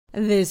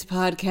This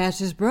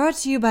podcast is brought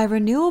to you by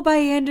Renewal by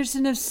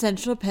Andersen of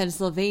Central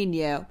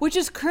Pennsylvania, which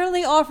is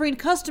currently offering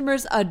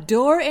customers a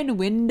door and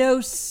window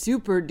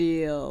super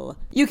deal.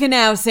 You can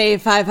now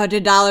save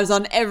 $500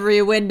 on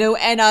every window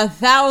and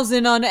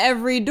 $1,000 on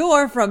every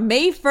door from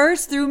May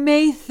 1st through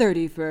May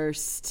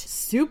 31st.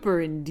 Super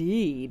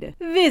indeed.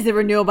 Visit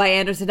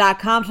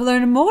renewalbyandersen.com to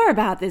learn more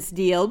about this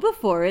deal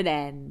before it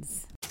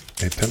ends.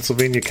 A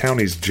Pennsylvania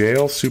county's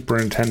jail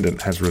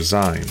superintendent has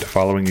resigned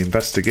following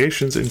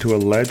investigations into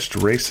alleged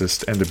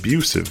racist and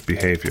abusive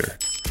behavior.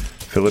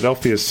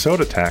 Philadelphia's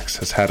soda tax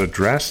has had a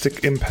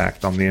drastic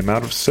impact on the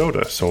amount of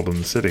soda sold in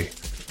the city.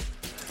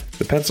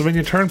 The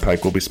Pennsylvania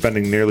Turnpike will be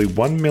spending nearly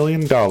 $1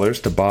 million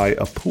to buy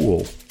a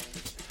pool.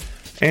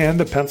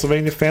 And a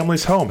Pennsylvania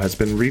family's home has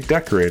been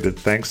redecorated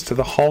thanks to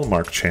the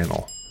Hallmark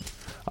Channel.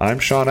 I'm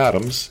Sean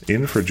Adams,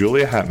 in for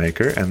Julia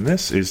Hatmaker, and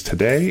this is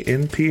Today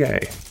in PA.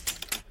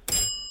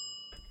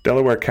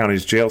 Delaware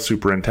County's jail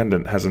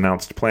superintendent has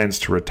announced plans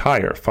to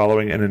retire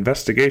following an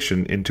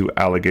investigation into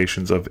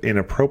allegations of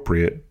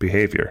inappropriate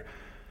behavior.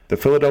 The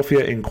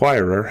Philadelphia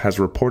Inquirer has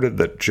reported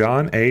that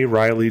John A.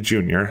 Riley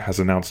Jr. has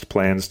announced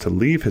plans to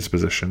leave his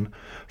position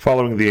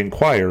following the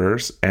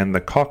Inquirer's and the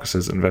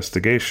caucus's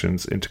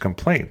investigations into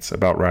complaints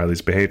about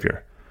Riley's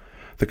behavior.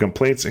 The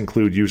complaints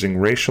include using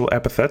racial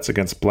epithets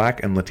against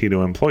Black and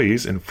Latino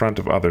employees in front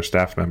of other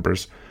staff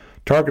members,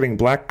 targeting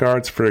Black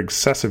guards for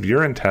excessive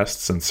urine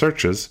tests and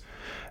searches,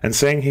 and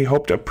saying he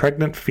hoped a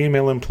pregnant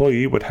female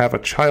employee would have a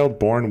child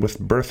born with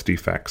birth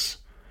defects.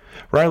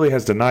 Riley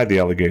has denied the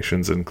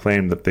allegations and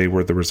claimed that they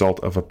were the result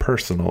of a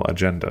personal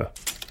agenda.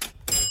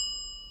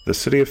 The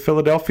city of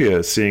Philadelphia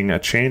is seeing a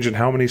change in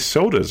how many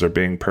sodas are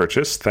being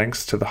purchased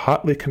thanks to the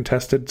hotly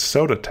contested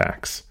soda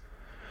tax.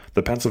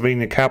 The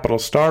Pennsylvania Capital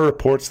Star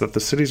reports that the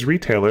city's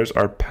retailers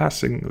are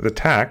passing the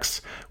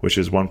tax, which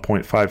is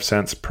 1.5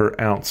 cents per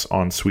ounce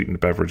on sweetened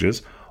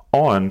beverages,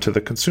 on to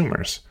the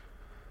consumers.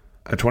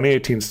 A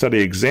 2018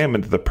 study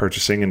examined the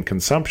purchasing and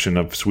consumption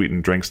of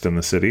sweetened drinks in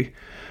the city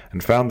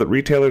and found that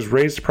retailers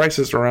raised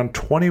prices around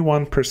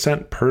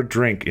 21% per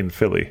drink in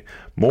Philly,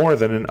 more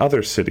than in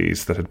other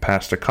cities that had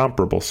passed a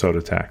comparable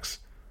soda tax.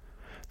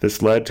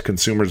 This led to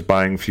consumers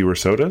buying fewer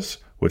sodas,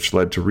 which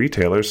led to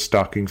retailers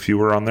stocking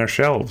fewer on their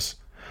shelves.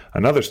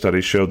 Another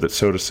study showed that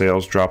soda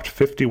sales dropped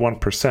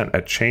 51%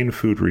 at chain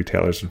food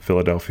retailers in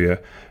Philadelphia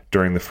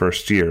during the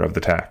first year of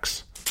the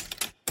tax.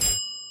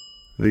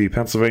 The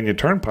Pennsylvania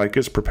Turnpike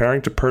is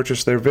preparing to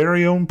purchase their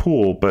very own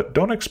pool, but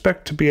don't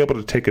expect to be able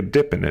to take a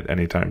dip in it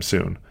anytime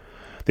soon.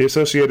 The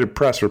Associated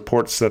Press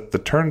reports that the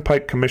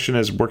Turnpike Commission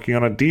is working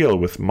on a deal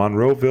with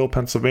Monroeville,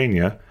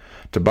 Pennsylvania,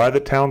 to buy the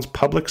town's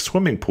public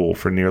swimming pool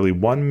for nearly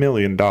 $1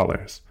 million.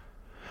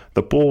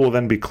 The pool will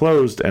then be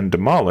closed and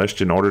demolished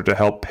in order to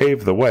help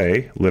pave the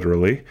way,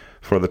 literally,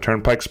 for the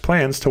Turnpike's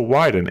plans to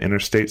widen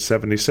Interstate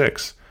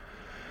 76.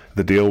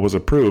 The deal was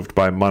approved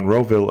by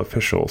Monroeville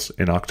officials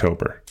in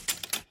October.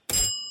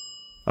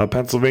 A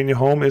Pennsylvania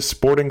home is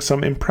sporting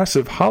some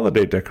impressive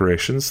holiday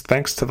decorations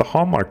thanks to the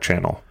Hallmark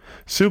Channel.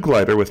 Sue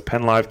Glider with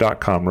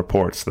PennLive.com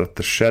reports that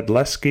the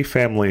Shedleski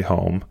family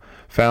home,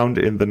 found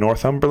in the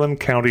Northumberland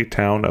County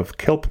town of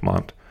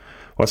Kilpmont,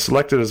 was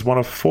selected as one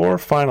of 4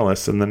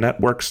 finalists in the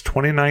network's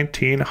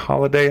 2019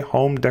 Holiday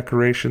Home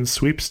Decoration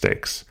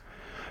Sweepstakes.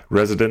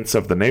 Residents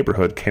of the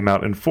neighborhood came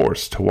out in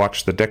force to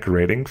watch the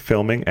decorating,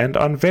 filming, and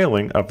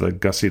unveiling of the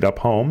gussied-up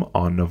home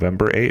on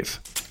November 8th.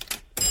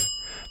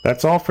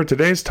 That's all for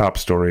today's top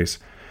stories.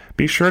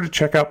 Be sure to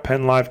check out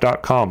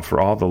PennLive.com for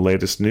all the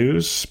latest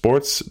news,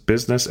 sports,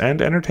 business,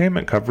 and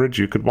entertainment coverage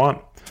you could want.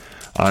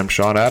 I'm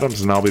Sean Adams,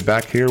 and I'll be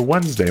back here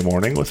Wednesday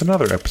morning with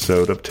another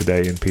episode of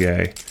Today in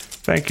PA.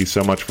 Thank you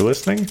so much for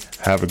listening.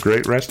 Have a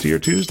great rest of your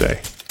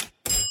Tuesday.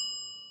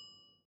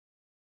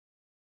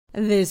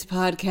 This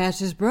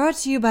podcast is brought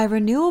to you by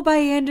Renewal by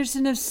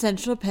Andersen of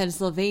Central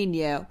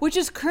Pennsylvania, which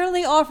is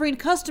currently offering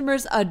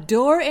customers a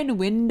door and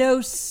window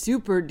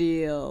super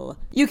deal.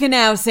 You can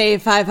now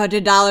save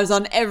 $500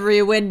 on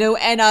every window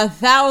and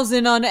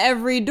 $1,000 on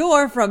every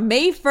door from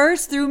May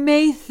 1st through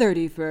May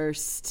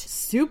 31st.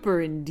 Super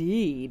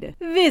indeed.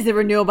 Visit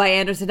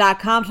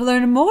renewalbyandersen.com to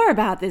learn more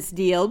about this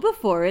deal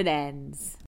before it ends.